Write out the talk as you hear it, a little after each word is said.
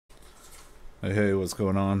Hey, what's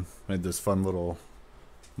going on? Made this fun little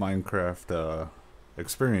Minecraft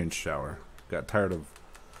experience shower. Got tired of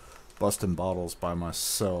busting bottles by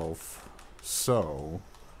myself, so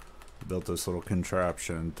built this little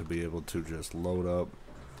contraption to be able to just load up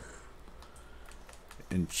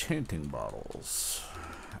enchanting bottles.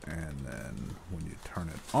 And then when you turn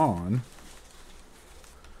it on,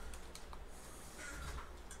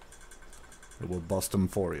 it will bust them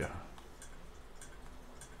for you.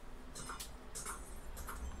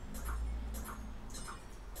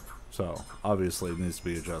 So, obviously it needs to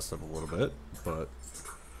be adjusted a little bit, but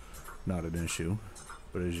not an issue.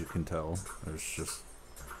 But as you can tell, there's just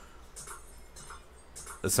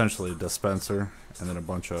essentially a dispenser and then a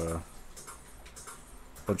bunch of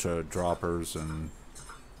droppers and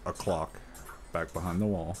a clock back behind the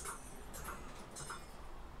wall.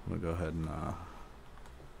 I'm gonna go ahead and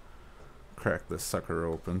crack this sucker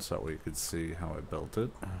open so that way you could see how I built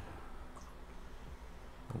it.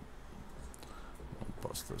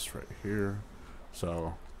 Bust this right here.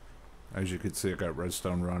 So as you can see, I got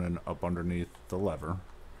redstone running up underneath the lever.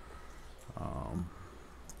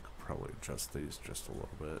 Probably adjust these just a little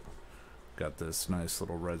bit. Got this nice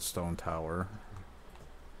little redstone tower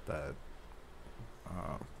that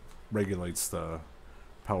regulates the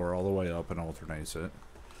power all the way up and alternates it.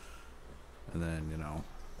 And then, you know,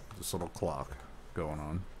 this little clock going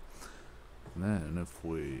on. And then if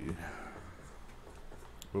we...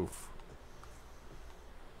 Oof.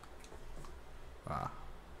 Ah,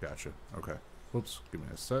 gotcha. Okay. Whoops, give me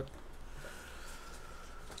a sec.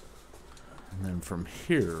 And then from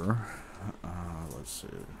here, let's see,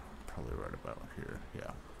 probably right about here,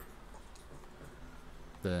 yeah.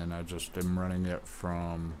 Then I just am running it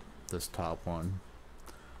from this top one.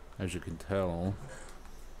 As you can tell,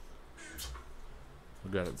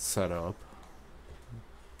 we got it set up.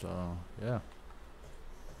 So, yeah.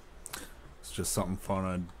 It's just something fun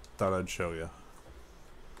I thought I'd show you.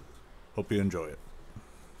 Hope you enjoy it.